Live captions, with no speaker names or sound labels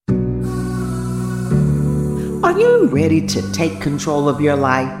Are you ready to take control of your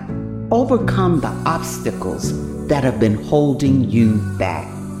life? Overcome the obstacles that have been holding you back.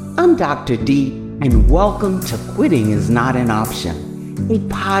 I'm Dr. D, and welcome to Quitting is Not an Option, a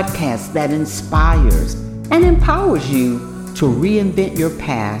podcast that inspires and empowers you to reinvent your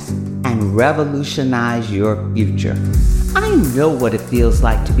past and revolutionize your future. I know what it feels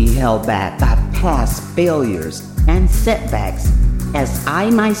like to be held back by past failures and setbacks, as I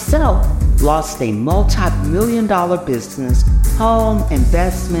myself lost a multi-million-dollar business, home,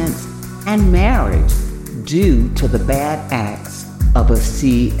 investments, and marriage due to the bad acts of a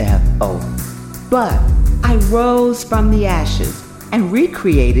CFO. But I rose from the ashes and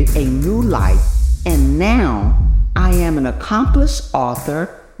recreated a new life, and now I am an accomplished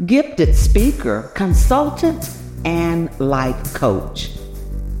author, gifted speaker, consultant, and life coach.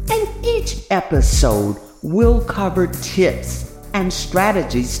 In each episode, we'll cover tips and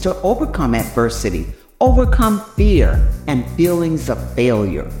strategies to overcome adversity, overcome fear and feelings of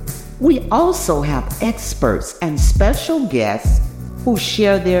failure. We also have experts and special guests who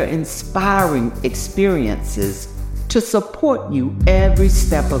share their inspiring experiences to support you every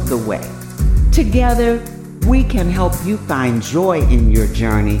step of the way. Together, we can help you find joy in your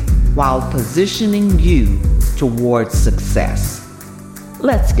journey while positioning you towards success.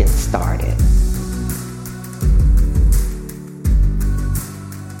 Let's get started.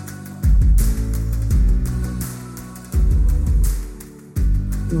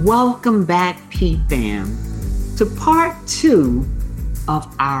 Welcome back, P-Fam, to part 2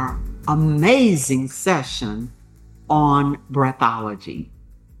 of our amazing session on Breathology.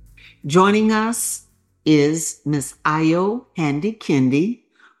 Joining us is Miss Ayo Handy Kendi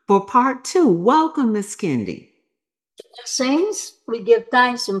for part 2. Welcome, Miss Kendi. Saints, we give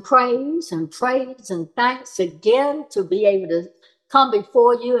thanks and praise and thanks again to be able to come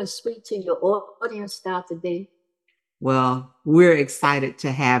before you and speak to your audience, Dr. D. Well, we're excited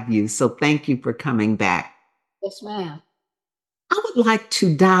to have you, so thank you for coming back. Yes, ma'am. I would like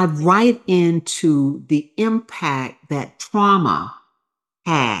to dive right into the impact that trauma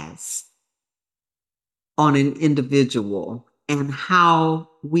has on an individual and how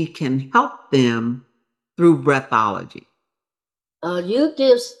we can help them through Breathology. You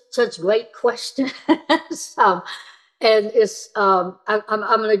give such great questions. And it's I'm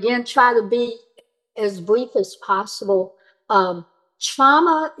going to again try to be as brief as possible.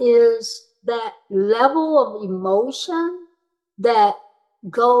 Trauma is that level of emotion that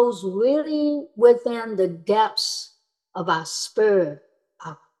goes really within the depths of our spirit,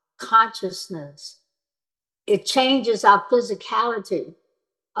 our consciousness. It changes our physicality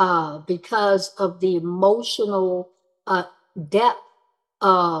because of the emotional depth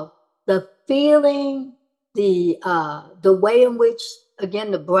of the feeling, the way in which,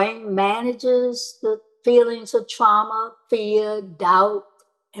 again, the brain manages the feelings of trauma, fear, doubt,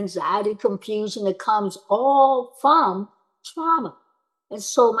 anxiety, confusion that comes all from trauma. And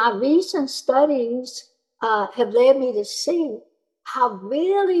so my recent studies have led me to see how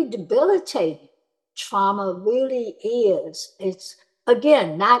really debilitating trauma really is. It's,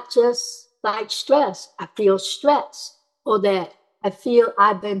 again, not just like stress. I feel stress, or that I feel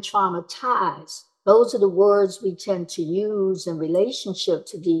I've been traumatized. Those are the words we tend to use in relationship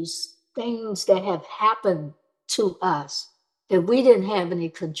to these things that have happened to us that we didn't have any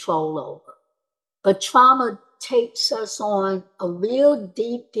control over. But trauma takes us on a real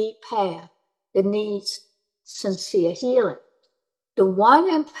deep, deep path that needs sincere healing. The one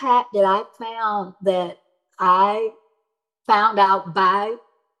impact that I found out by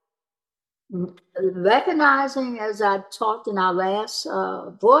recognizing, as I talked in our last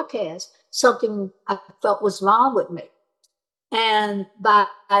broadcast, something I felt was wrong with me. And by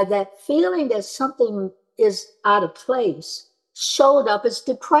that feeling that something is out of place showed up as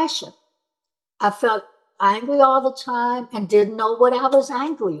depression. I felt angry all the time and didn't know what I was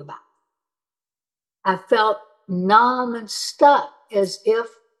angry about. I felt numb and stuck, as if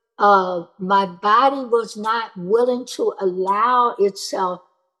my body was not willing to allow itself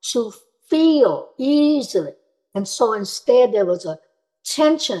to feel easily. And so instead there was a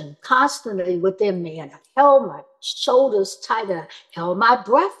tension constantly within me, and I held my shoulders tight and I held my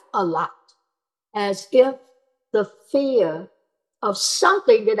breath a lot, as if the fear of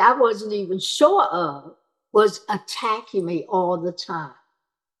something that I wasn't even sure of was attacking me all the time.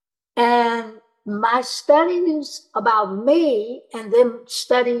 And my studies about me, and then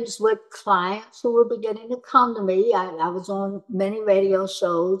studies with clients who were beginning to come to me, I was on many radio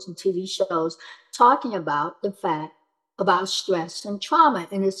shows and TV shows talking about the fact about stress and trauma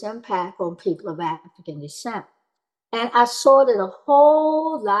and its impact on people of African descent. And I saw that a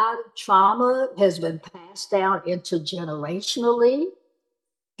whole lot of trauma has been passed passed down intergenerationally.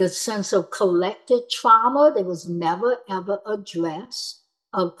 The sense of collective trauma that was never, ever addressed,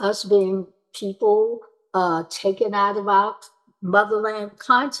 of us being people taken out of our motherland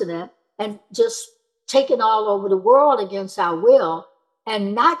continent and just taken all over the world against our will.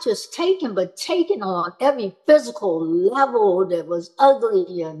 And not just taken, but taken on every physical level that was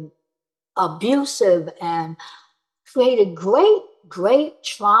ugly and abusive, and created great, great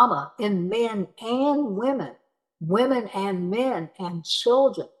trauma in men and women, women and men and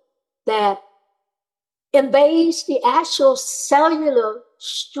children, that invades the actual cellular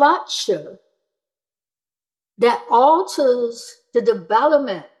structure, that alters the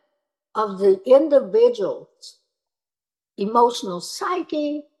development of the individual's emotional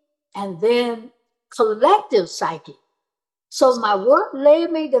psyche and then collective psyche. So my work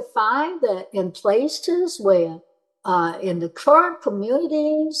led me to find that in places where, in the current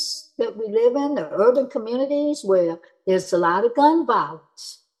communities that we live in, the urban communities where there's a lot of gun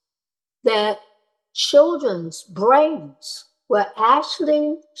violence, that children's brains were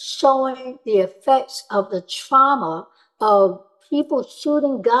actually showing the effects of the trauma of people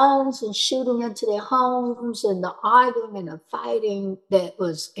shooting guns and shooting into their homes, and the arguing and the fighting that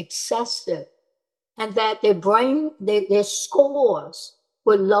was excessive, and that their scores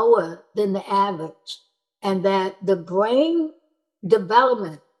were lower than the average, and that the brain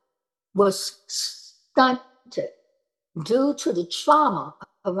development was stunted due to the trauma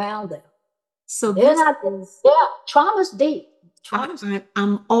around them. So trauma's deep.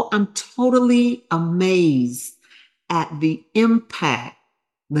 I'm totally amazed at the impact,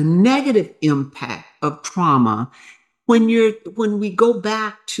 the negative impact of trauma when we go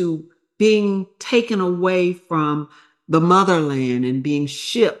back to being taken away from the motherland and being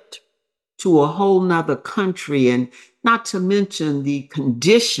shipped to a whole nother country, and not to mention the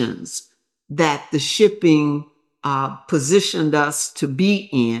conditions that the shipping positioned us to be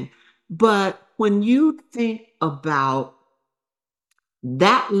in. But when you think about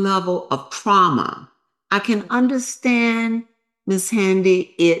that level of trauma, I can understand, Ms.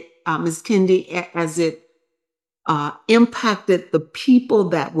 Kendi, as it impacted the people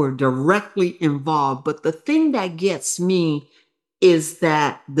that were directly involved. But the thing that gets me is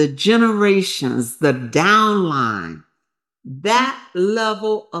that the generations, the downline, that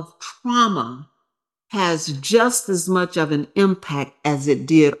level of trauma has just as much of an impact as it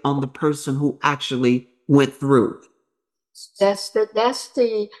did on the person who actually went through. That's the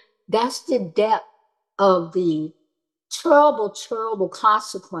depth of the terrible, terrible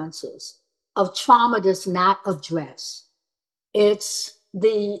consequences of trauma that's not addressed. It's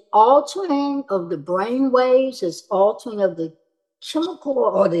the altering of the brain waves, it's altering of the chemical,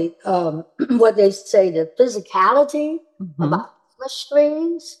 or the what they say, the physicality of our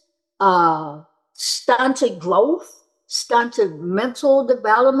chemistries, stunted growth, stunted mental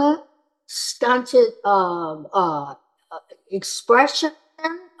development, stunted expression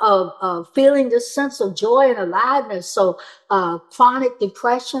of feeling this sense of joy and aliveness. So chronic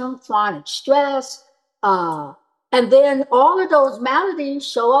depression, chronic stress, and then all of those maladies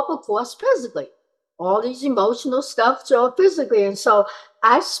show up, of course, physically. All these emotional stuff show up physically. And so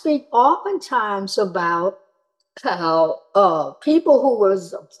I speak oftentimes about how people who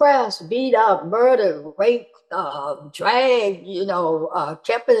was oppressed, beat up, murdered, raped, dragged,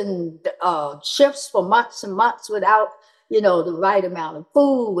 kept in shifts for months and months without, the right amount of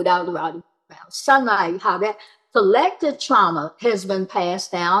food, without the right amount of sunlight, how that collective trauma has been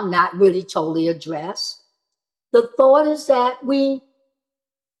passed down, not really totally addressed. The thought is that we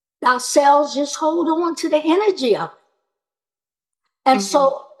ourselves just hold on to the energy of it. And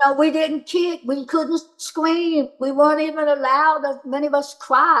so we didn't kick, we couldn't scream, we weren't even allowed, many of us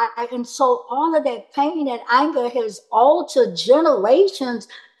cry. And so all of that pain and anger has altered generations,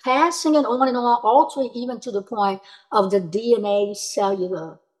 passing it on and on, altering even to the point of the DNA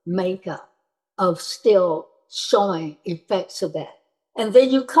cellular makeup of still showing effects of that. And then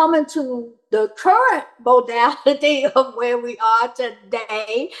you come into the current modality of where we are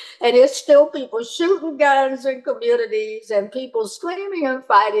today, and there's still people shooting guns in communities, and people screaming and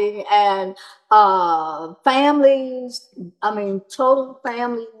fighting, and families, total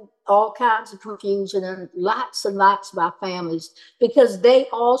family, all kinds of confusion, and lots of our families, because they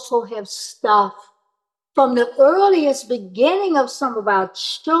also have stuff from the earliest beginning of some of our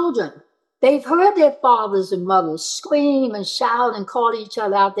children. They've heard their fathers and mothers scream and shout and call each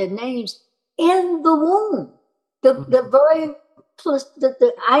other out their names in the womb. The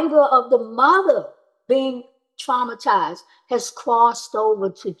anger of the mother being traumatized has crossed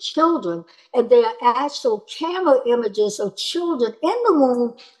over to children, and there are actual camera images of children in the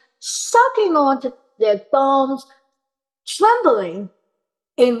womb sucking onto their thumbs, trembling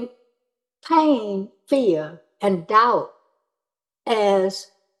in pain, fear, and doubt,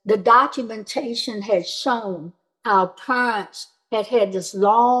 as the documentation had shown. Our parents had had this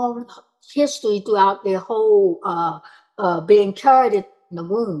long history throughout their whole being carried in the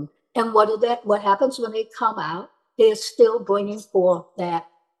womb. And what happens when they come out? They're still bringing forth that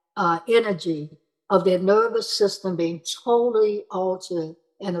energy of their nervous system being totally altered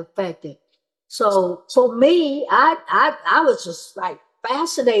and affected. So for me, I was just like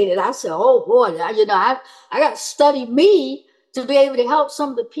fascinated. I said, "Oh boy, I got to study me to be able to help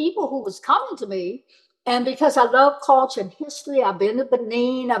some of the people who was coming to me." And because I love culture and history, I've been to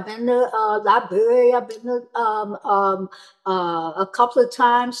Benin, I've been to Liberia, I've been to a couple of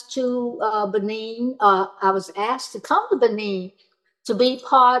times to Benin. I was asked to come to Benin to be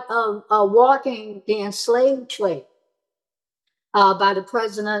part of walking the enslaved trade by the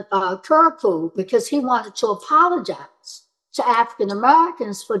president Kurku, because he wanted to apologize to African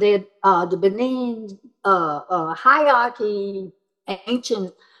Americans for their the Benin hierarchy,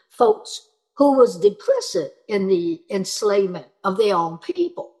 ancient folks who was duplicit in the enslavement of their own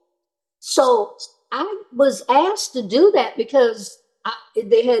people. So I was asked to do that because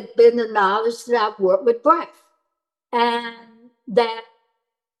there had been the knowledge that I've worked with breath, and that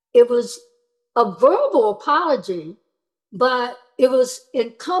it was a verbal apology, but it was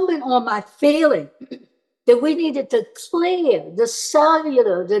incumbent on my feeling that we needed to clear the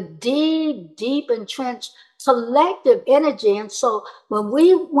cellular, the deep, deep entrenched collective energy. And so when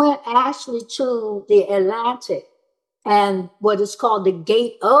we went actually to the Atlantic and what is called the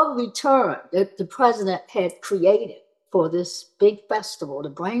Gate of Return that the president had created for this big festival to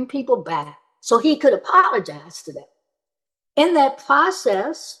bring people back so he could apologize to them. In that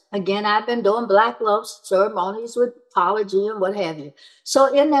process, again, I've been doing Black love ceremonies with apology and what have you.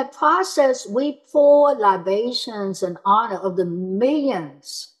 So in that process, we poured libations in honor of the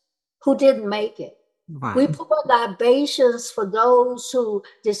millions who didn't make it. Wow. We poured libations for those who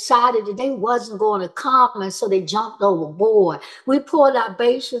decided that they wasn't going to come, and so they jumped overboard. We poured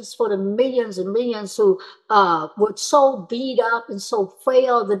libations for the millions and millions who were so beat up and so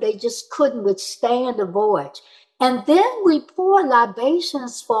frail that they just couldn't withstand the voyage. And then we pour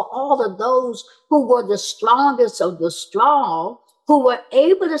libations for all of those who were the strongest of the strong, who were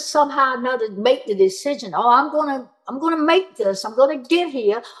able to somehow or another make the decision, oh, I'm gonna make this, I'm gonna get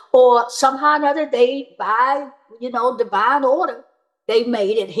here, or somehow or another they, by divine order, they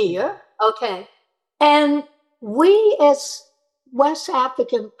made it here. Okay. And we as West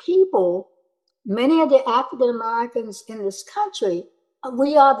African people, many of the African Americans in this country,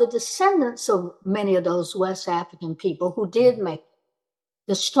 we are the descendants of many of those West African people who did make it,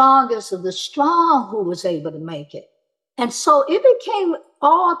 the strongest of the strong who was able to make it. And so it became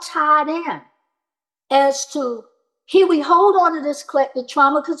all tied in as to, here we hold on to this collective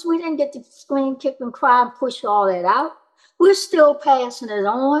trauma because we didn't get to scream, kick, and cry and push all that out. We're still passing it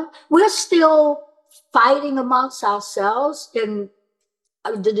on. We're still fighting amongst ourselves in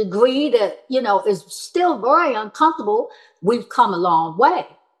the degree that, is still very uncomfortable. We've come a long way,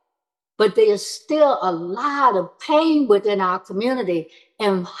 but there's still a lot of pain within our community.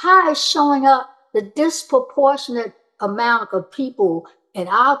 And how is showing up the disproportionate amount of people in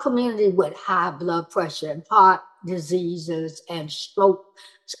our community with high blood pressure and heart diseases and stroke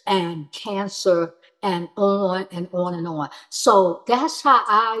and cancer and on and on and on. So that's how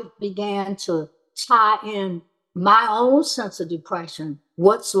I began to tie in my own sense of depression,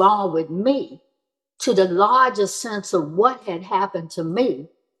 what's wrong with me, to the larger sense of what had happened to me.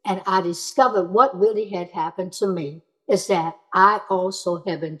 And I discovered what really had happened to me is that I also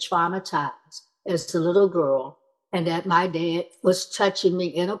had been traumatized as a little girl, and that my dad was touching me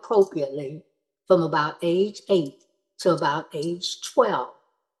inappropriately from about age 8 to about age 12,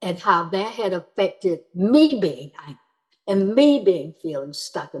 and how that had affected me being angry and me being feeling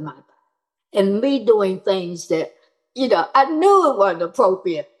stuck in my body and me doing things that, I knew it wasn't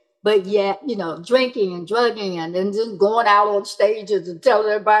appropriate, but yet, drinking and drugging and then just going out on stages and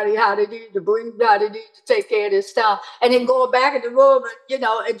telling everybody how they need to breathe, how they need to take care of this stuff, and then going back in the room and,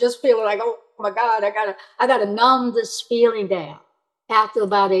 and just feeling like, oh my God, I gotta numb this feeling down. After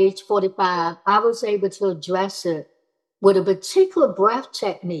about age 45, I was able to address it with a particular breath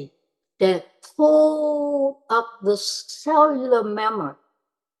technique that pulled up the cellular memory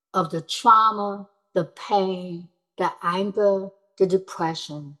of the trauma, the pain, the anger, the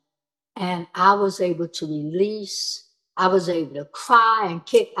depression. And I was able to release. I was able to cry and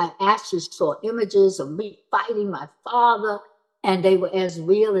kick. I actually saw images of me fighting my father, and they were as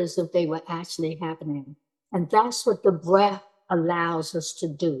real as if they were actually happening. And that's what the breath allows us to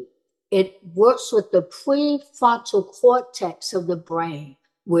do. it works with the prefrontal cortex of the brain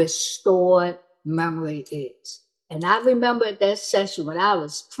where stored memory is. And I remember at that session when I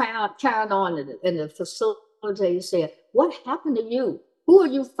was carrying on in the facility, he said, "What happened to you? Who are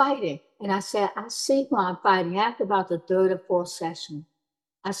you fighting?" And I said, "I see who I'm fighting." After about the third or fourth session,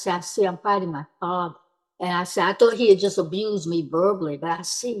 I said, "I see I'm fighting my father." And I said, "I thought he had just abused me verbally, but I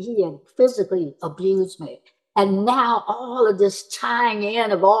see he had physically abused me." And now all of this tying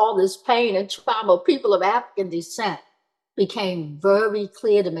in of all this pain and trauma of people of African descent became very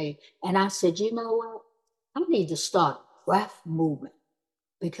clear to me. And I said, "You know what? I need to start breath movement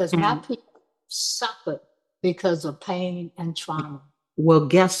because my people suffered because of pain and trauma." Well,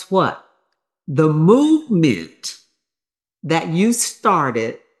 guess what? The movement that you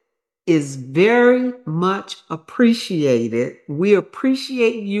started is very much appreciated. We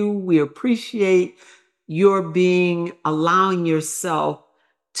appreciate you. We appreciate your allowing yourself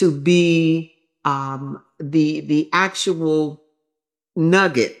to be the actual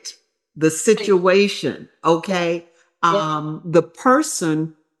nugget, the situation, okay? The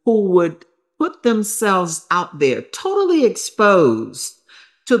person who would put themselves out there totally exposed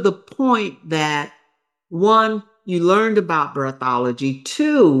to the point that one, you learned about breathology.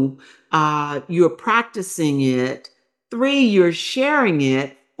 Two, you're practicing it. Three, you're sharing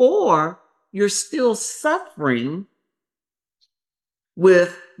it. Four, you're still suffering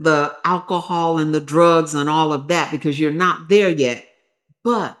with the alcohol and the drugs and all of that because you're not there yet.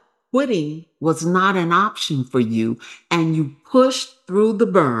 But quitting was not an option for you. And you pushed through the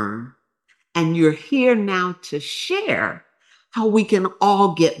burn. And you're here now to share how we can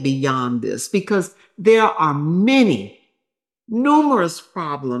all get beyond this because there are numerous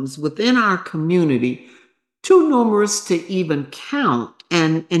problems within our community, too numerous to even count.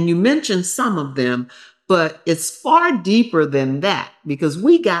 And you mentioned some of them, but it's far deeper than that because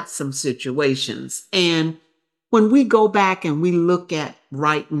we got some situations. And when we go back and we look at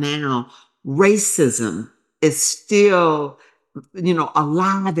right now, racism is still,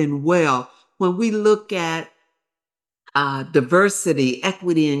 alive and well. When we look at diversity,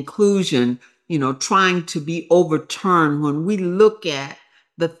 equity, inclusion, trying to be overturned, when we look at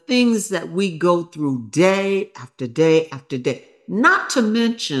the things that we go through day after day after day, not to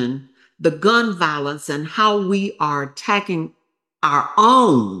mention the gun violence and how we are attacking our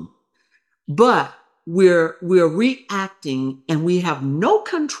own, but we're reacting and we have no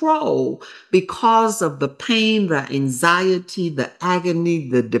control because of the pain, the anxiety, the agony,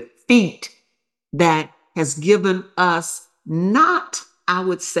 the defeat that has given us not, I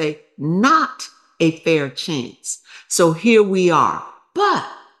would say, not a fair chance. So here we are. But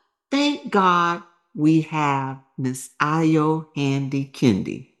thank God we have Miss Ayo Handy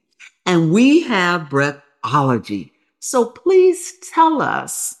Kendi and we have Breathology. So please tell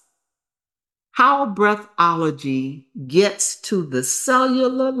us how Breathology gets to the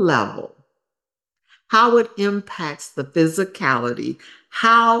cellular level, how it impacts the physicality,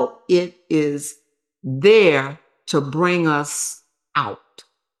 how it is there to bring us out,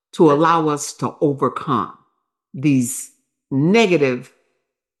 to allow us to overcome these negative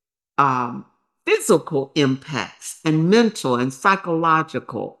physical impacts and mental and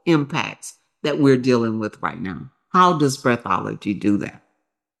psychological impacts that we're dealing with right now. How does Breathology do that?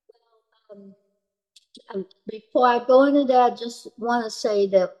 Before I go into that, I just want to say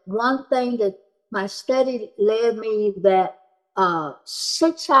that one thing that my study led me that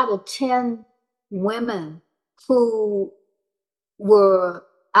 6 out of 10 women who were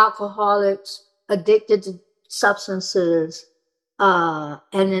alcoholics, addicted to substances, and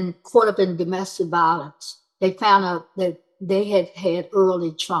then caught up in domestic violence, they found out that they had had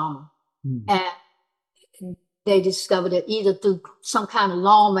early trauma. And they discovered it either through some kind of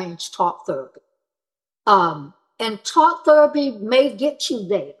long-range talk therapy. And talk therapy may get you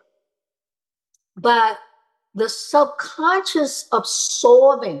there, but the subconscious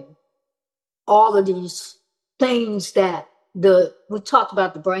absorbing all of these things that we talked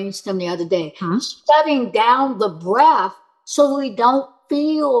about the brainstem the other day, shutting down the breath so we don't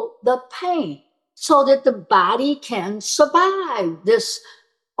feel the pain, so that the body can survive this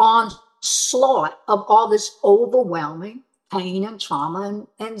onslaught of all this overwhelming pain and trauma and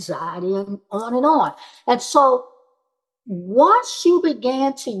anxiety and on and on. And so once you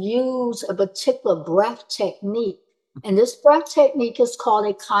began to use a particular breath technique, and this breath technique is called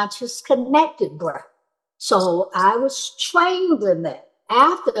a conscious connected breath. So I was trained in that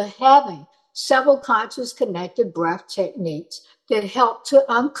after having several conscious connected breath techniques that help to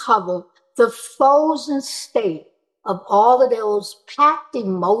uncover the frozen state of all of those packed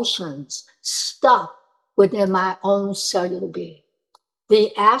emotions stuck within my own cellular being.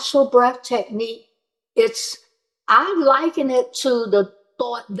 the actual breath technique, I liken it to the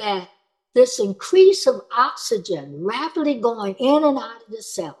thought that this increase of oxygen rapidly going in and out of the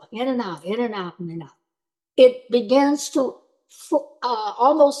cell, in and out, in and out, in and out. It begins to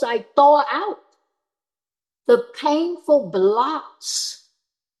almost like thaw out the painful blocks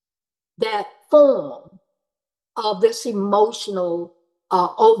that form of this emotional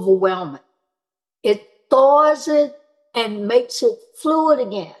overwhelming. It thaws it and makes it fluid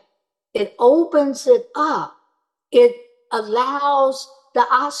again. It opens it up. It allows the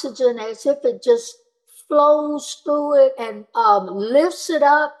oxygen as if it just flows through it and lifts it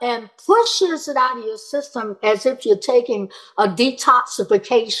up and pushes it out of your system as if you're taking a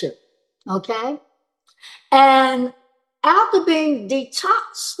detoxification, okay? And after being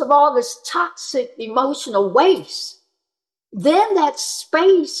detoxed of all this toxic emotional waste, then that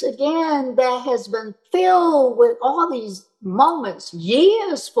space again that has been filled with all these moments,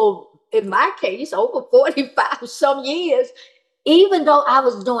 years for, in my case, over 45 some years, even though I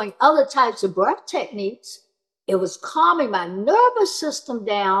was doing other types of breath techniques, it was calming my nervous system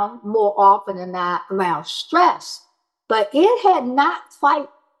down more often than not around stress. But it had not quite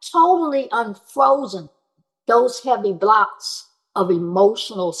totally unfrozen those heavy blocks of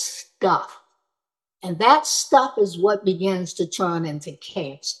emotional stuff. And that stuff is what begins to turn into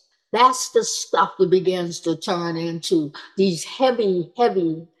cancer. That's the stuff that begins to turn into these heavy,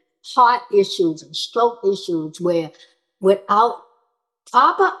 heavy heart issues and stroke issues where without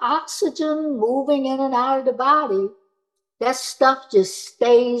proper oxygen moving in and out of the body, that stuff just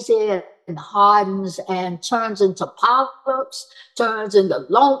stays in and hardens and turns into polyps, turns into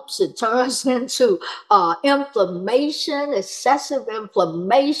lumps, it turns into inflammation, excessive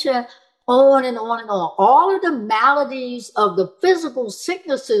inflammation, on and on and on. All of the maladies of the physical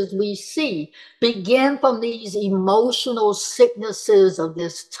sicknesses we see begin from these emotional sicknesses of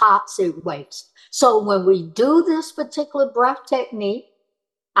this toxic waste. So when we do this particular breath technique,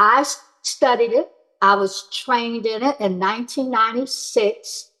 I studied it. I was trained in it in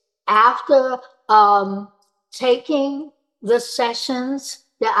 1996 after taking the sessions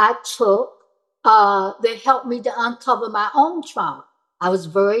that I took that helped me to uncover my own trauma. I was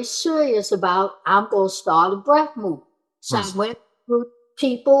very serious about, I'm going to start a breath movement. So I went through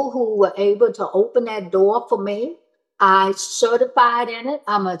people who were able to open that door for me. I certified in it.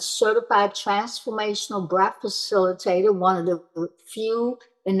 I'm a certified transformational breath facilitator, one of the few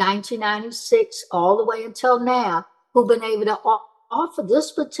in 1996 all the way until now who've been able to offer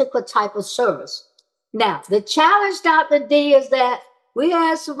this particular type of service. Now, the challenge, Dr. D, is that we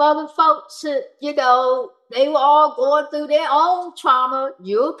had some other folks that, you know, they were all going through their own trauma,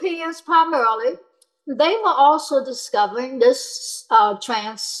 Europeans primarily. They were also discovering this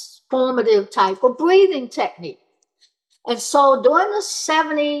transformative type of breathing technique. And so during the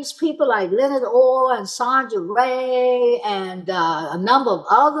 70s, people like Leonard Orr and Sandra Ray and a number of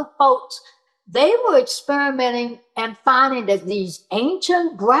other folks, they were experimenting and finding that these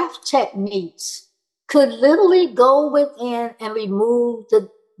ancient breath techniques could literally go within and remove the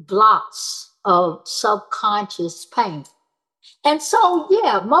blocks of subconscious pain. And so,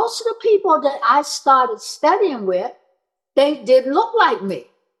 yeah, most of the people that I started studying with, they didn't look like me.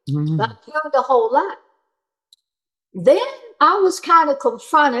 But I learned a whole lot. Then I was kind of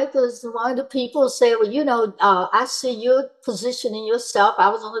confronted because one of the people said, well, you know, I see you're positioning yourself. I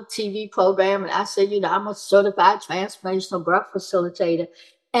was on a TV program and I said, you know, I'm a certified transformational breath facilitator.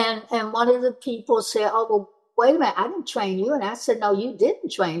 And one of the people said, oh, well, wait a minute, I didn't train you. And I said, no, you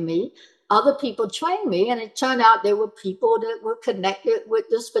didn't train me. Other people trained me. And it turned out there were people that were connected with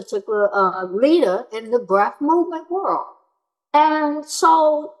this particular leader in the breath movement world. And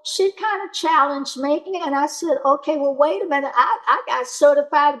so she kind of challenged me, and I said, okay, well, wait a minute. I got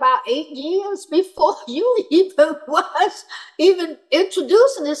certified about 8 years before you was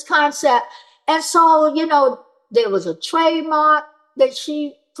introducing this concept. And so, you know, there was a trademark that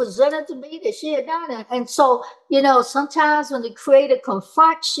she presented to me that she had done. And so, you know, sometimes when the creator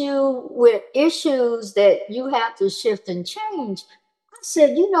confronts you with issues that you have to shift and change, I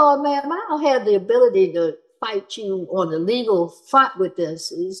said, you know, ma'am, I don't have the ability to fight you on the legal front with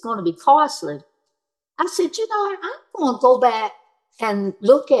this. It's going to be costly. I said, you know, I'm going to go back and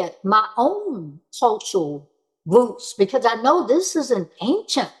look at my own cultural roots because I know this is an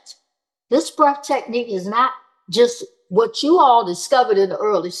ancient. This breath technique is not just what you all discovered in the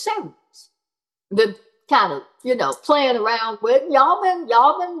early 70s. Been kind of, you know, playing around with. Y'all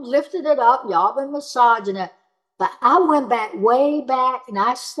been lifting it up. Y'all been massaging it. But I went back, way back, and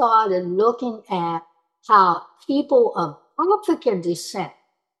I started looking at how people of African descent,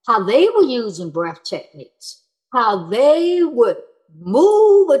 how they were using breath techniques, how they would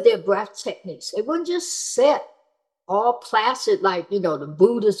move with their breath techniques. They wouldn't just sit all placid like, the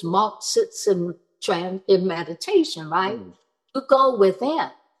Buddhist monk sits in meditation, right? You go within.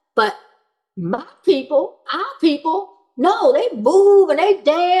 But our people, no, they move and they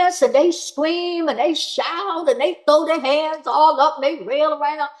dance and they scream and they shout and they throw their hands all up and they rail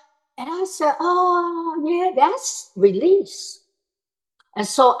around. And I said, oh, yeah, that's release. And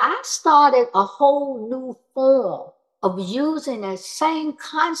so I started a whole new form of using that same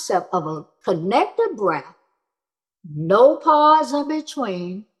concept of a connected breath, no pause in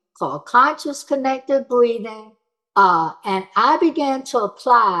between, called conscious connected breathing. And I began to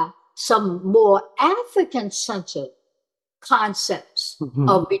apply some more African-centered concepts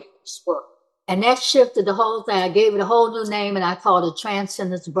of release work. And that shifted the whole thing. I gave it a whole new name and I called it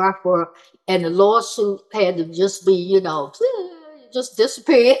Transcendence Breath Work. And the lawsuit had to just be, just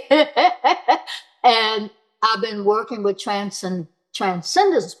disappear. And I've been working with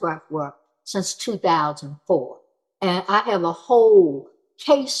Transcendence Breath Work since 2004. And I have a whole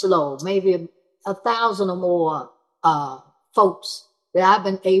caseload, maybe 1,000 or more folks that I've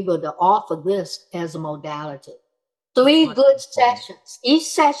been able to offer this as a modality. 3 good sessions. Each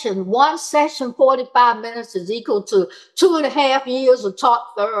session, one session, 45 minutes is equal to 2.5 years of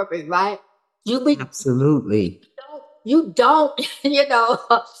talk therapy, right? Absolutely. You don't,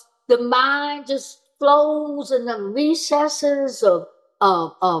 the mind just flows in the recesses of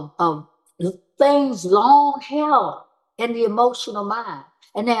things long held in the emotional mind.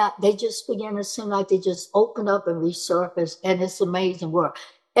 And now they just begin to seem like they just open up and resurface, and it's amazing work.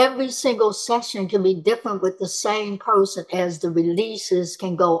 Every single session can be different with the same person, as the releases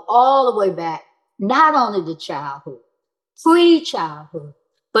can go all the way back, not only to childhood, pre-childhood,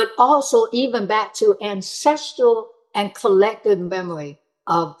 but also even back to ancestral and collective memory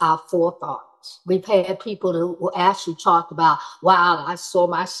of our forefathers. We've had people who actually talked about, wow, I saw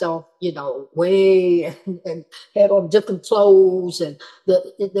myself, way and had on different clothes, and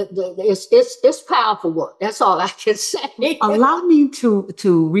it's powerful work. That's all I can say. Allow me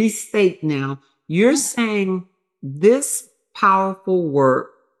to restate now. You're saying this powerful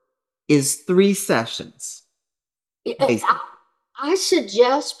work is 3 sessions. I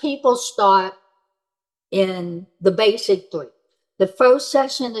suggest people start in the basic 3. The first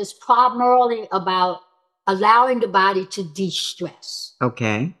session is primarily about allowing the body to de-stress.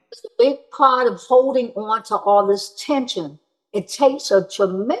 Okay. It's a big part of holding on to all this tension. It takes a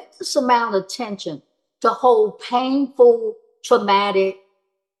tremendous amount of tension to hold painful, traumatic,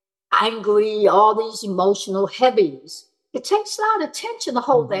 angry, all these emotional heavies. It takes a lot of tension to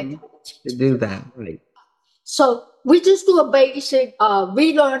hold that kind of tension. To do that, right. So we just do a basic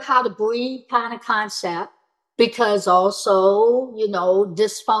relearn how to breathe kind of concept, because also,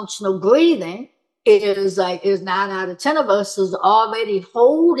 dysfunctional breathing is 9 out of 10 of us is already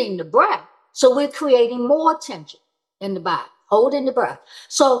holding the breath. So we're creating more tension in the body, holding the breath.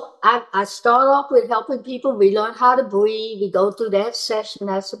 So I start off with helping people relearn how to breathe. We go through that session.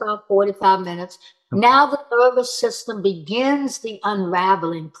 That's about 45 minutes. Okay. Now the nervous system begins the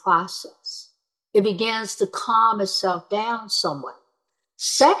unraveling process. It begins to calm itself down somewhat.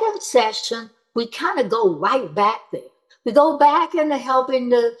 Second session, we kind of go right back there. We go back into helping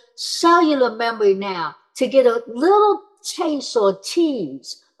the cellular memory now to get a little taste or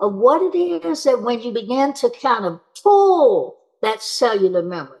tease of what it is that when you begin to kind of pull that cellular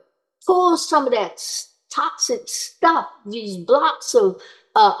memory, pull some of that toxic stuff, these blocks of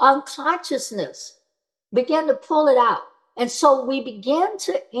unconsciousness, begin to pull it out. And so we begin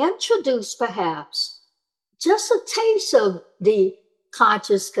to introduce perhaps just a taste of the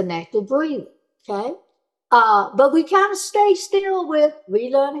conscious connected breathing, okay? But we kind of stay still with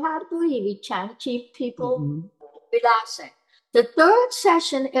relearning how to breathe. We try to keep people relaxing. The third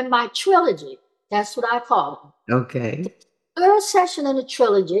session in my trilogy, that's what I call them. Okay. The third session in the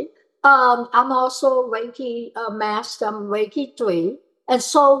trilogy, I'm also a Reiki master, I'm Reiki 3. And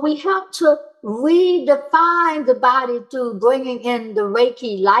so we have to redefine the body through bringing in the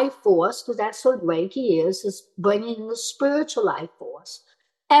Reiki life force, because that's what Reiki is bringing in the spiritual life force.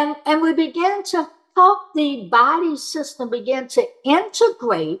 And we begin to help the body system begin to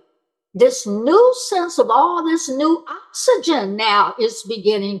integrate this new sense of all this new oxygen now is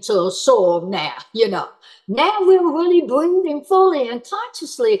beginning to absorb now, Now we're really breathing fully and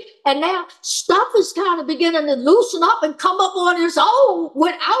consciously. And now stuff is kind of beginning to loosen up and come up on its own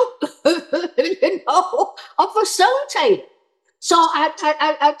without, a facilitator. So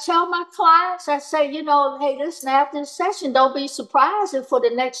I tell my clients, I say, hey, listen, after this session, don't be surprised if for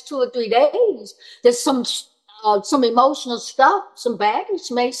the next 2 or 3 days, there's some emotional stuff, some baggage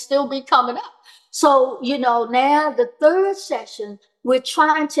may still be coming up. So, now the third session, we're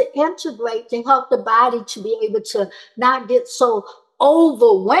trying to integrate to help the body to be able to not get so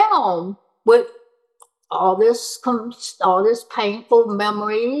overwhelmed with all this painful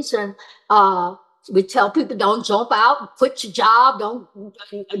memories. And we tell people, don't jump out, quit your job, don't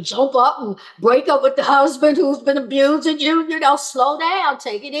jump up and break up with the husband who's been abusing you. Slow down,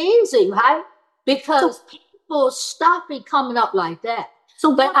 take it easy, right? Because people stuff be coming up like that.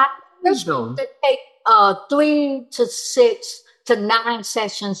 But I wish to take 3 to 6 to 9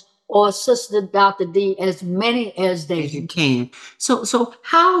 sessions, or Sister Dr. D, as many as you can. So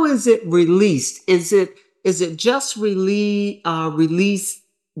how is it released? Is it just released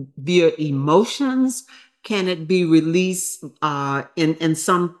via emotions? Can it be released in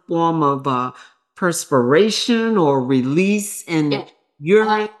some form of perspiration, or release in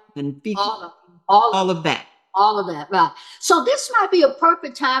urine and fecal? All of that. All of that, right. So this might be a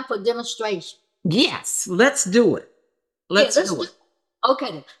perfect time for demonstration. Yes, let's do it. Let's do it.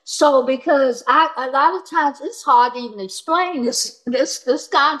 Okay, so because a lot of times it's hard to even explain this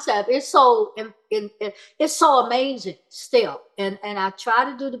concept. It's so amazing still, and I try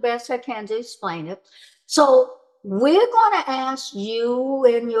to do the best I can to explain it. So we're going to ask you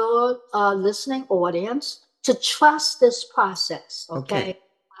and your listening audience to trust this process. Okay,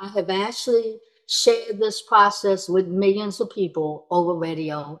 I have actually shared this process with millions of people over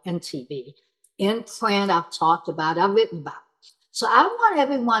radio and TV. In print, I've talked about it, I've written about it. So I want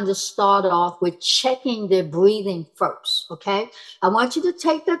everyone to start off with checking their breathing first, okay? I want you to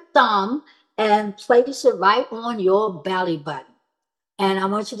take the thumb and place it right on your belly button. And I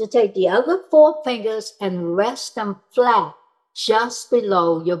want you to take the other 4 fingers and rest them flat just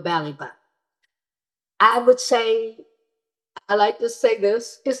below your belly button. I would say, I like to say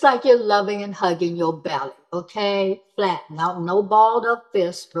this, it's like you're loving and hugging your belly, okay? Flat, no balled up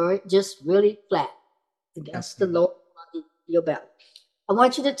fist, just really flat against the lower body of your belly. I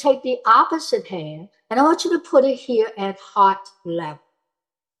want you to take the opposite hand and I want you to put it here at heart level,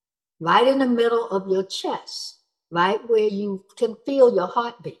 right in the middle of your chest, right where you can feel your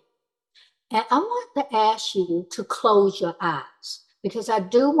heartbeat. And I want to ask you to close your eyes, because I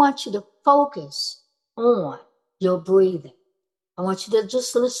do want you to focus on your breathing. I want you to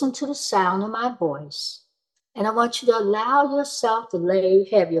just listen to the sound of my voice. And I want you to allow yourself to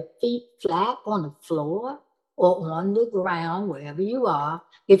have your feet flat on the floor or on the ground, wherever you are.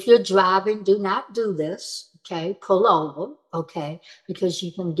 If you're driving, do not do this, okay? Pull over, okay? Because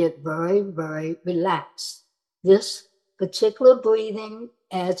you can get very, very relaxed. This particular breathing,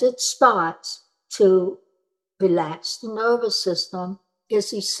 as it starts to relax the nervous system,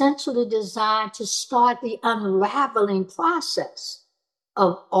 is essentially designed to start the unraveling process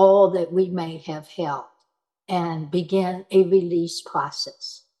of all that we may have held and begin a release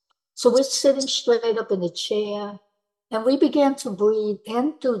process. So we're sitting straight up in the chair and we begin to breathe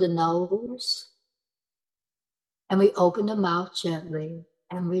in through the nose and we open the mouth gently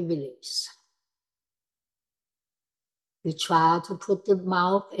and we release. We try to put the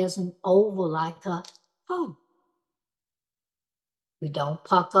mouth as an oval, like a oh. We don't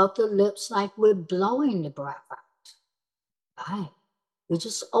puff up the lips like we're blowing the breath out. Right. We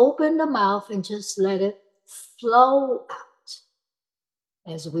just open the mouth and just let it flow out.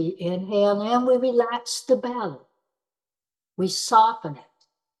 As we inhale in, we relax the belly. We soften it.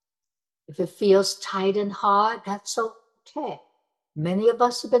 If it feels tight and hard, that's okay. Many of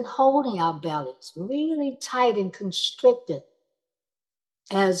us have been holding our bellies really tight and constricted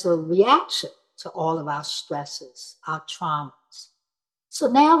as a reaction to all of our stresses, our traumas. So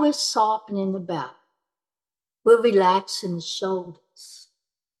now we're softening the belly. We're relaxing the shoulders.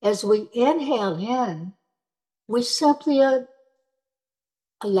 As we inhale in, we simply are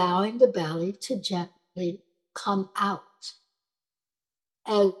allowing the belly to gently come out.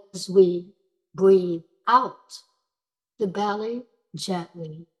 As we breathe out, the belly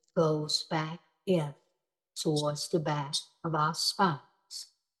gently goes back in towards the back of our spines.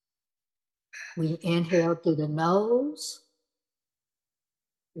 We inhale through the nose.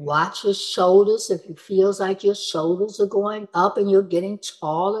 Watch your shoulders. If it feels like your shoulders are going up and you're getting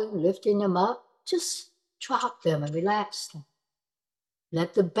taller and lifting them up, just drop them and relax them.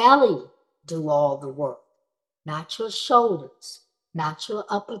 Let the belly do all the work, not your shoulders, not your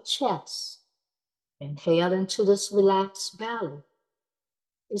upper chest. Inhale into this relaxed belly.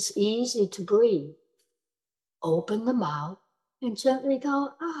 It's easy to breathe. Open the mouth and gently go,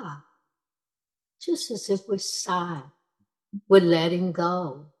 just as if we're sighing. We're letting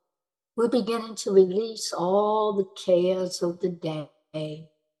go. We're beginning to release all the cares of the day,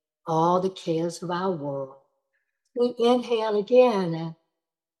 all the cares of our world. We inhale again and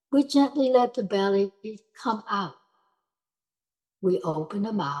we gently let the belly come out. We open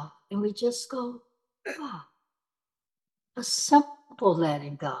the mouth and we just go, ah, a simple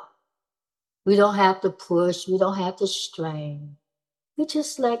letting go. We don't have to push, we don't have to strain. We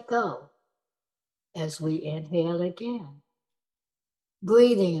just let go as we inhale again.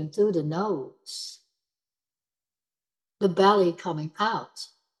 Breathing in through the nose, the belly coming out.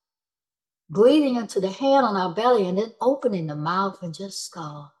 Breathing into the hand on our belly and then opening the mouth and just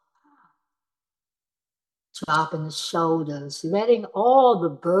go. Dropping the shoulders, letting all the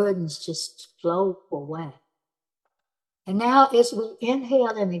burdens just float away. And now as we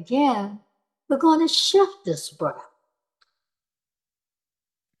inhale in again, we're going to shift this breath.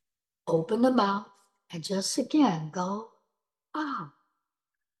 Open the mouth and just again go, ah.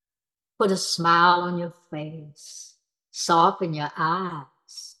 Put a smile on your face. Soften your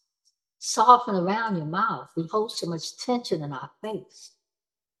eyes. Soften around your mouth. We hold so much tension in our face.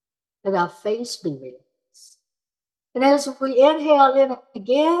 Let our face be released. And as we inhale in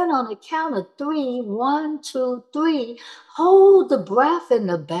again on the count of 3, 1, 2, 3, hold the breath in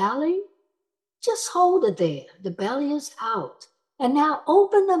the belly. Just hold it there. The belly is out. And now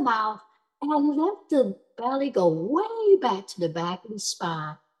open the mouth and let the belly go way back to the back of the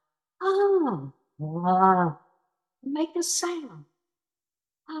spine. Ah, ah. Make a sound.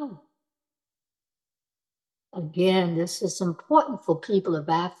 Ah. Again, this is important for people of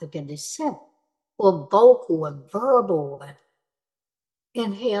African descent, for vocal and verbal.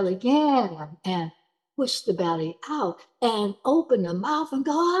 Inhale again and push the belly out and open the mouth and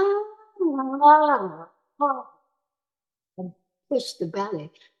go, ah, ah, and push the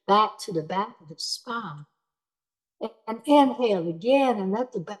belly back to the back of the spine. And inhale again and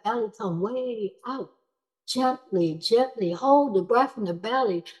let the belly come way out. Gently, gently hold the breath in the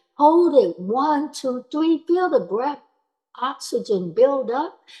belly. Hold it. 1, 2, 3. Feel the breath, oxygen build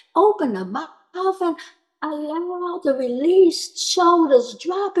up. Open the mouth and allow the released shoulders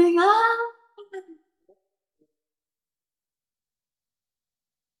dropping out.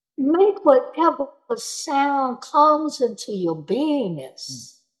 Make whatever sound comes into your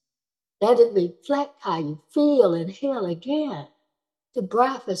beingness. Let it reflect how you feel. Inhale again. The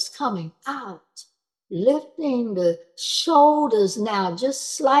breath is coming out. Lifting the shoulders now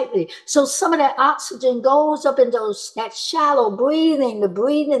just slightly. So some of that oxygen goes up into that shallow breathing,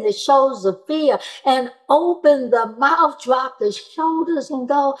 the shoulders of fear. And open the mouth, drop the shoulders and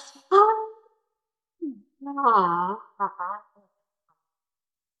go, ah, ah, ah.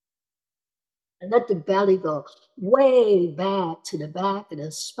 And let the belly go way back to the back of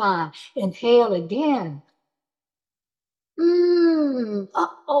the spine. Inhale again. Hold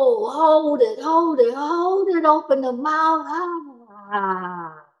it, hold it, hold it. Open the mouth.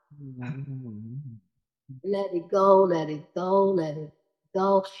 Ah. Let it go, let it go, let it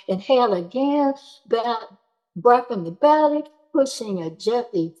go. Inhale again. Breath in the belly, pushing it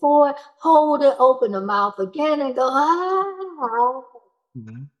gently forward. Hold it, open the mouth again and go. Ah.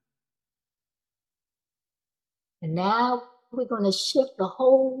 And now we're going to shift the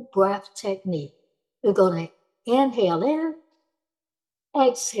whole breath technique. We're going to inhale in,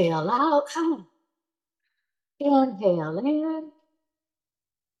 exhale out. Inhale in,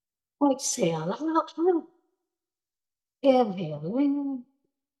 exhale out. Inhale in,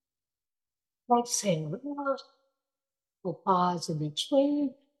 exhale out. We'll pause in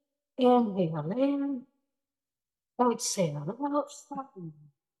between. Inhale in, exhale out.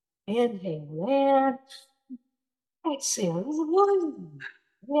 Inhale in, exhale out.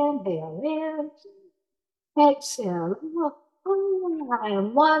 Inhale in, exhale out.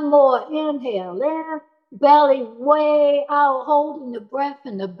 And one more. Inhale in, belly way out, holding the breath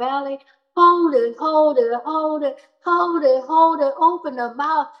in the belly. Hold it, hold it, hold it, hold it, hold it. Open the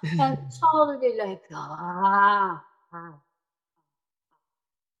mouth and totally let go. Ah.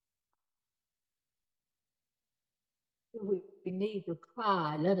 If we need to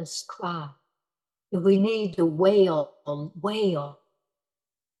cry, let us cry. If we need to wail, wail.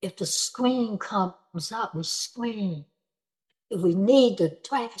 If the scream comes up, we scream. If we need to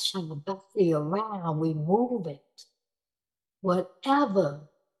thrash our body around, we move it. Whatever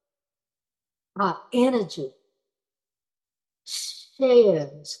our energy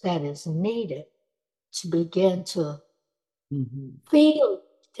shares that is needed to begin to feel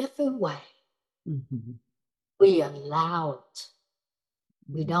a different way, we allow it.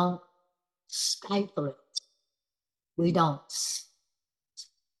 We don't stifle it. We don't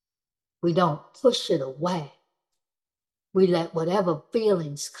push it away. We let whatever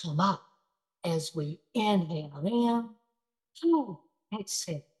feelings come up as we inhale in,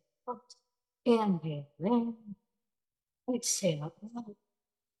 exhale out, inhale in, exhale out.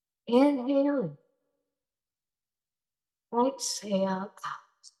 Inhale and exhale out.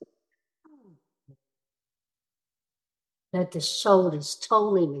 Let the shoulders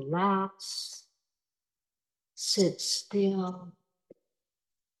totally relax. Sit still.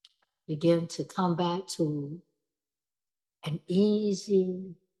 Begin to come back to an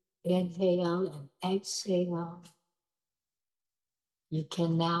easy inhale and exhale. You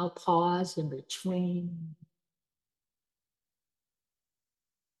can now pause in between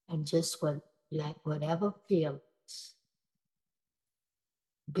and just let whatever feelings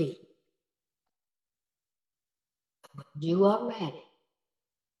be. When you are ready,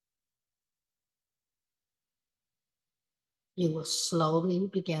 you will slowly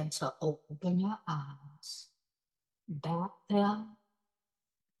begin to open your eyes. Back them.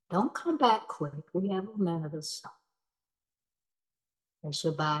 Don't come back quick. We have a minute or so. As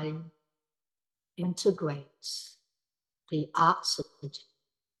your body integrates the oxygen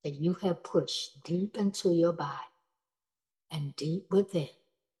that you have pushed deep into your body and deep within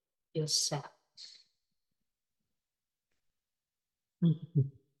your cells.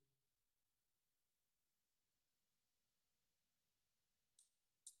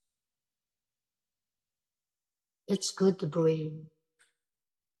 It's good to breathe.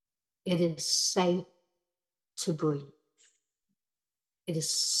 It is safe to breathe. It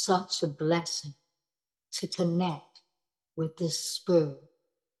is such a blessing to connect with the spirit,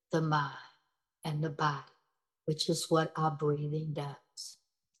 the mind, and the body, which is what our breathing does.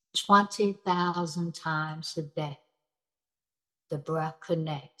 20,000 times a day, the breath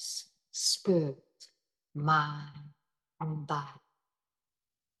connects spirit, mind, and body.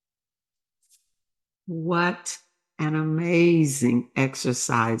 What an amazing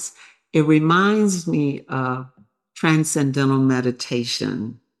exercise. It reminds me of transcendental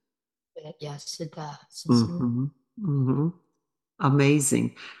meditation. Yes, it does. Mm-hmm. Mm-hmm.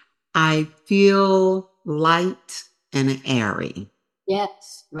 Amazing. I feel light and airy.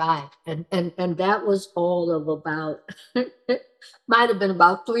 Yes, right. And that was all of about, might have been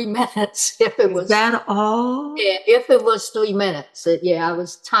about 3 minutes if it was. Is that all? Yeah, if it was 3 minutes. Yeah, I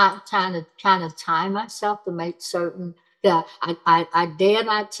was trying to kind of time myself to make certain that I dare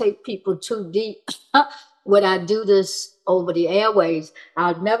not take people too deep when I do this over the airways.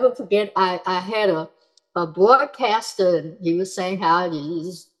 I'll never forget, I had a broadcaster, and he was saying how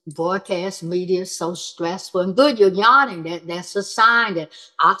this broadcast media is so stressful and good. You're yawning. That's a sign that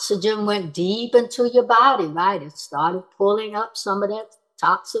oxygen went deep into your body, right? It started pulling up some of that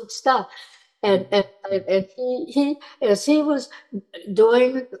toxic stuff. And he as he was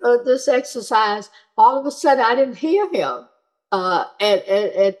doing this exercise, all of a sudden I didn't hear him.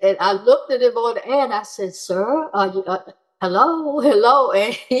 And I looked at him on the air and I said, "Sir, are you, hello, hello."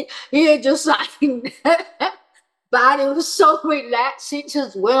 And he had just like, body was so relaxed, he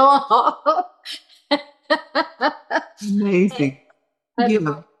just went on. Amazing.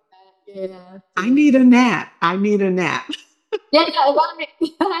 And, Yeah. I need a nap. I need a nap. Yeah,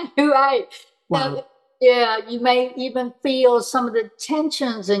 right. Wow. Yeah, you may even feel some of the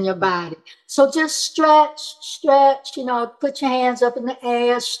tensions in your body. So just stretch, put your hands up in the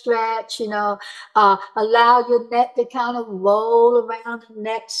air, stretch, allow your neck to kind of roll around the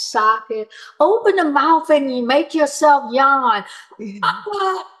neck socket. Open the mouth and you make yourself yawn. Yeah.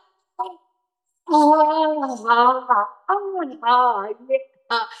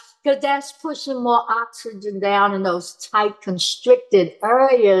 Because that's pushing more oxygen down in those tight, constricted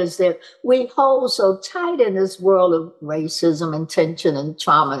areas that we hold so tight in this world of racism and tension and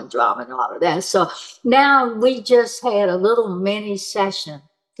trauma and drama and all of that. So now we just had a little mini session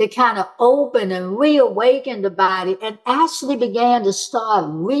to kind of open and reawaken the body and actually began to start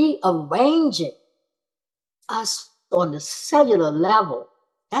rearranging us on the cellular level.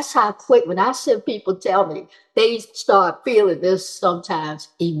 That's how quick, when I see people tell me, they start feeling this sometimes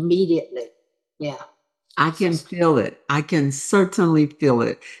immediately. Yeah. I can feel it. I can certainly feel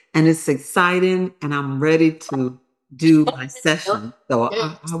it. And it's exciting, and I'm ready to do my session. So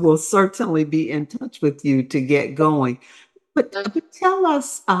I will certainly be in touch with you to get going. But tell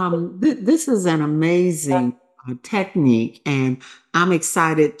us, this is an amazing technique, and I'm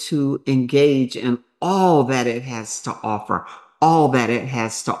excited to engage in all that it has to offer, all that it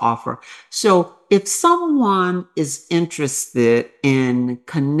has to offer. So, if someone is interested in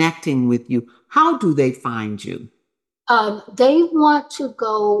connecting with you, how do they find you? They want to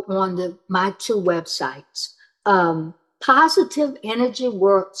go on my 2 websites. Positive Energy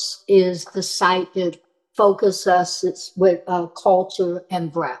Works is the site that focuses us with culture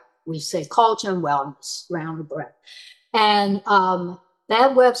and breath. We say culture and wellness around the breath. And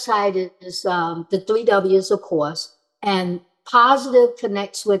that website is the 3 W's, of course. And positive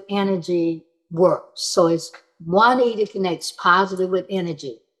connects with energy works. So it's one E that connects positive with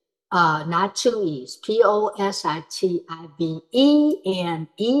energy. Not two E's.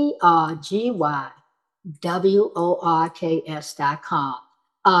 POSITIVENERGYWORKS.com.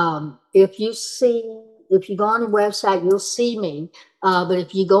 If you go on the website, you'll see me. But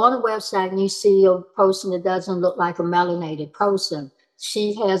if you go on the website and you see a person that doesn't look like a melanated person,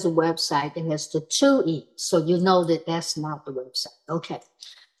 she has a website that has the two E's. So you know that that's not the website. Okay.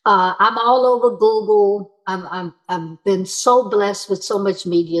 I'm all over Google. I've been so blessed with so much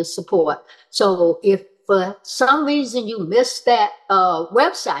media support. So if for some reason you missed that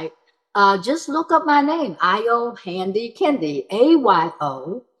website, just look up my name, Ayo Handy Kendi,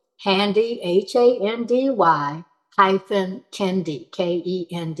 AYO Handy HANDY hyphen Kendi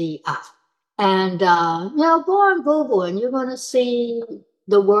KENDI. And go on Google and you're going to see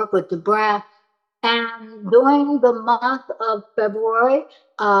the work with the breath. And during the month of February,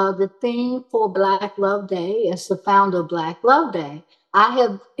 the theme for Black Love Day, as the founder of Black Love Day, I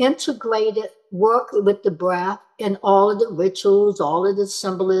have integrated work with the breath in all of the rituals, all of the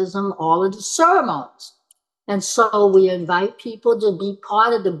symbolism, all of the ceremonies. And so we invite people to be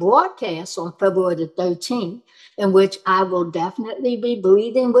part of the broadcast on February the 13th, in which I will definitely be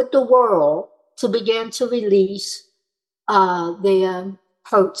breathing with the world to begin to release their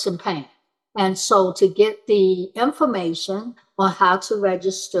hurts and pain. And so to get the information on how to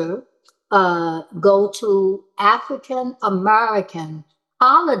register, go to African American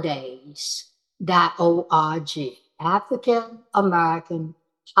Holidays.org. African American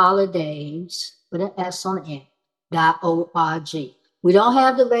Holidays with an S on the end.org. We don't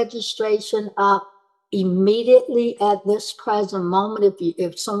have the registration up immediately at this present moment.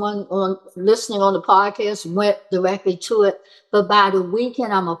 If someone listening on the podcast went directly to it, but by the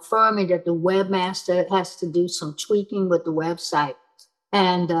weekend, I'm affirming that the webmaster has to do some tweaking with the website.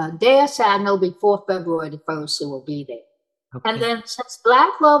 And dare say I know before February the 1st, it will be there. Okay. And then since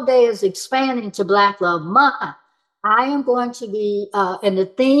Black Love Day is expanding to Black Love Month, I am going to be, and the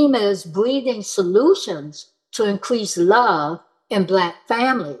theme is breathing solutions to increase love in Black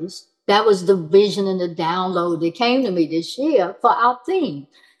families. That was the vision and the download that came to me this year for our theme,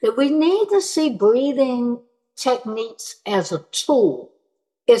 that we need to see breathing techniques as a tool.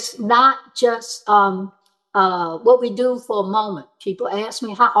 It's not just what we do for a moment. People ask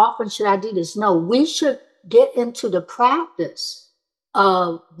me, how often should I do this? No, we should get into the practice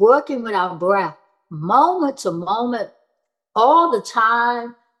of working with our breath, moment to moment, all the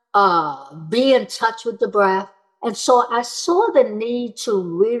time, be in touch with the breath. And so I saw the need to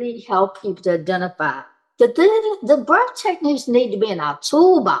really help people to identify that the breath techniques need to be in our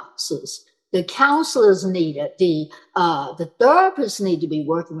toolboxes. The counselors need it. The therapists need to be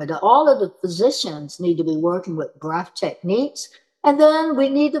working with it. All of the physicians need to be working with breath techniques. And then we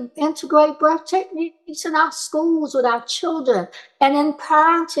need to integrate breath techniques in our schools with our children and in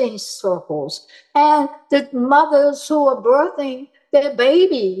parenting circles. And the mothers who are birthing their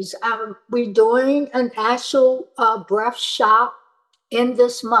babies, we're doing an actual breath shop in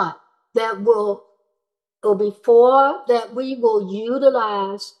this month that will before that we will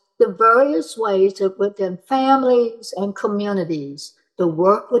utilize the various ways that within families and communities, the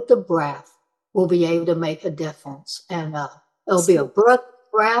work with the breath will be able to make a difference. And it'll be a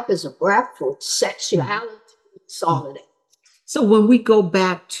breath is a breath for sexuality, it's all of that. So when we go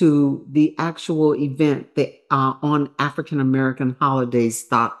back to the actual event that on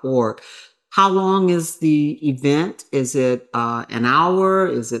AfricanAmericanHolidays.org, how long is the event? Is it an hour?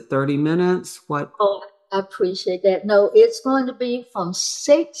 Is it 30 minutes? What? Oh, I appreciate that. No, it's going to be from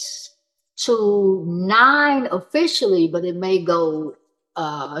 6 to 9 officially, but it may go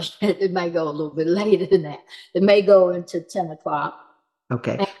a little bit later than that. It may go into 10 o'clock.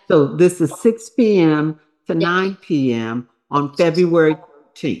 Okay. So this is 6 p.m. to 9 p.m. on February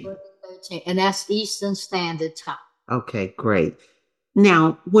 13th. And that's Eastern Standard Time. Okay, great.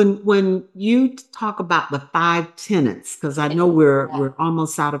 Now, when you talk about the 5 tenets, because I know we're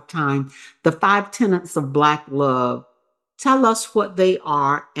almost out of time, the 5 tenets of Black love, tell us what they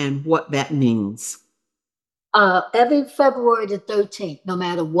are and what that means. Every February the 13th, no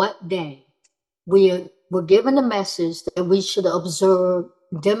matter what day, we're given the message that we should observe,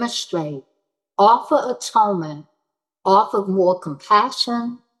 demonstrate, offer atonement, offer more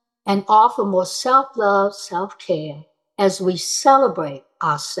compassion, and offer more self-love, self-care as we celebrate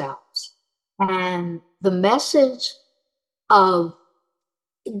ourselves. And the message of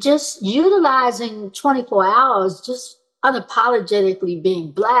just utilizing 24 hours, just unapologetically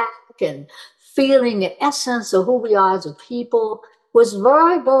being Black and feeling the essence of who we are as a people was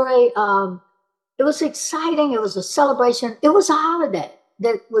very, very, it was exciting. It was a celebration. It was a holiday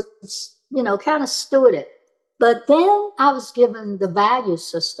that was, kind of stewarded. But then I was given the value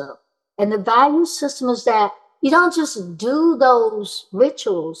system. And the value system is that you don't just do those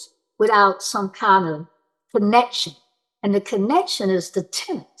rituals without some kind of connection. And the connection is the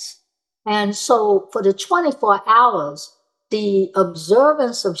tenets. And so for the 24 hours, the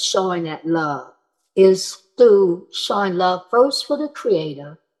observance of showing that love is through showing love first for the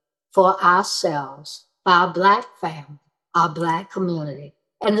Creator, for ourselves, for our Black family, our Black community,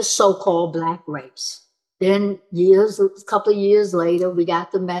 and the so-called Black race. Then a couple of years later, we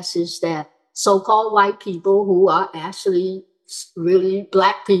got the message that so-called white people who are actually really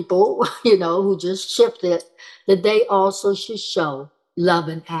Black people, who just shifted, that they also should show love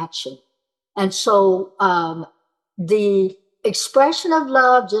in action. And so the expression of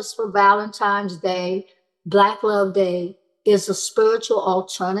love just for Valentine's Day, Black Love Day, is a spiritual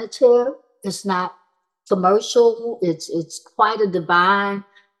alternative. It's not commercial. It's quite a divine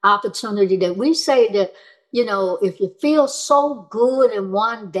opportunity that we say that, if you feel so good in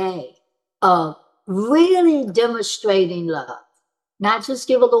one day of really demonstrating love, not just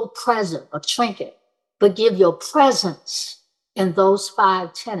give a little present or trinket, but give your presence in those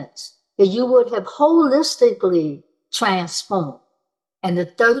 5 tenets, that you would have holistically transformed. And the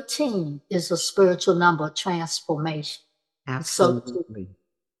 13 is a spiritual number of transformation. Absolutely.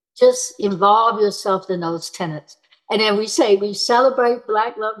 So just involve yourself in those tenets. And then we say we celebrate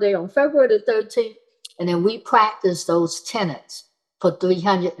Black Love Day on February the 13th, and then we practice those tenets for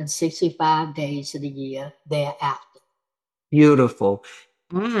 365 days of the year thereafter. Beautiful.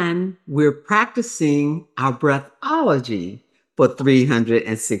 And we're practicing our breathology for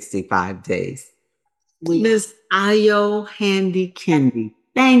 365 days. Ms. Ayo Handy Kendi,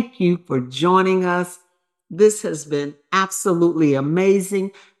 thank you for joining us. This has been absolutely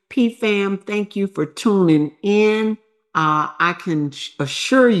amazing. PFAM, thank you for tuning in. I can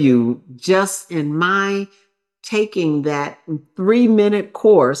assure you, just in my taking that 3-minute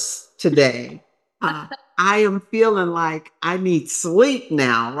course today, I am feeling like I need sleep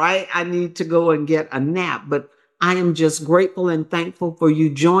now, right? I need to go and get a nap, but I am just grateful and thankful for you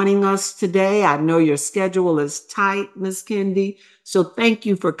joining us today. I know your schedule is tight, Ms. Kendi, so thank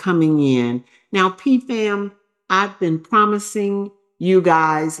you for coming in. Now, PFAM, I've been promising you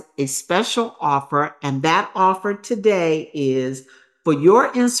guys a special offer, and that offer today is for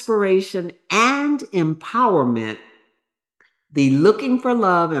your inspiration and empowerment. The Looking for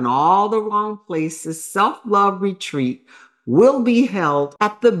Love in All the Wrong Places Self-Love Retreat will be held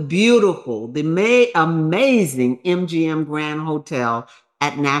at the beautiful, the amazing MGM Grand Hotel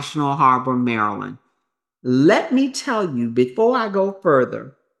at National Harbor, Maryland. Let me tell you, before I go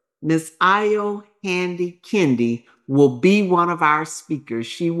further, Ms. Ayo Handy Kendi will be one of our speakers.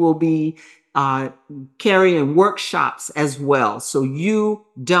 She will be carrying workshops as well. So you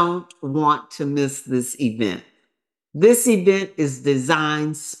don't want to miss this event. This event is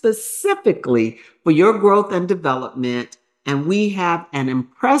designed specifically for your growth and development, and we have an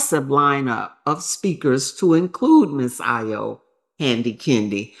impressive lineup of speakers to include Ms. Ayo Handy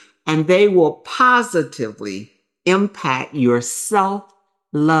Kendi, and they will positively impact your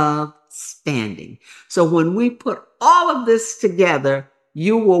self-love standing. So when we put all of this together,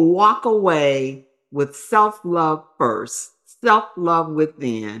 you will walk away with self-love first, self-love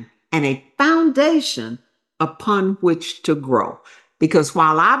within, and a foundation upon which to grow. Because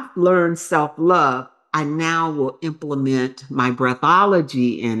while I've learned self-love, I now will implement my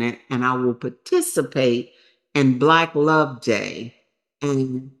breathology in it, and I will participate in Black Love Day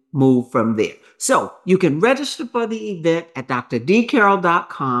and move from there. So you can register for the event at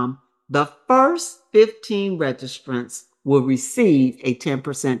drdcarroll.com. The first 15 registrants will receive a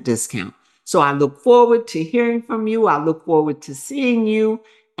 10% discount. So I look forward to hearing from you. I look forward to seeing you,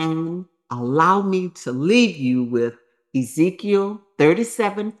 and allow me to leave you with Ezekiel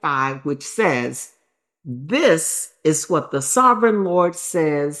 37:5, which says, "This is what the sovereign Lord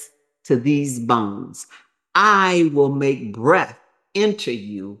says to these bones. I will make breath enter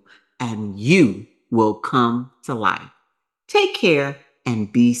you, and you will come to life." Take care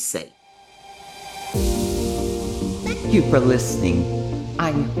and be safe. Thank you for listening.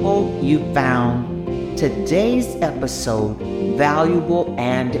 I hope you found today's episode valuable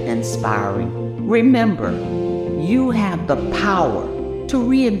and inspiring. Remember, you have the power to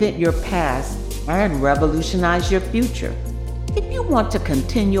reinvent your past and revolutionize your future. If you want to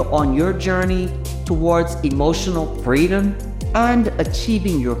continue on your journey towards emotional freedom and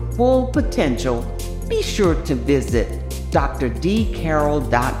achieving your full potential, be sure to visit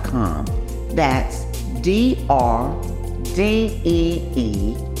drdcarroll.com. That's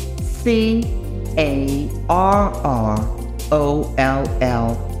DRDEECARROLL.com. ARROLL.com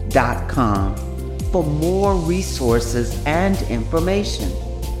for more resources and information.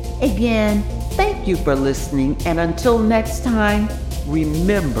 Again, thank you for listening, and until next time,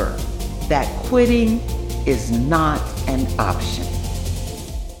 remember that quitting is not an option.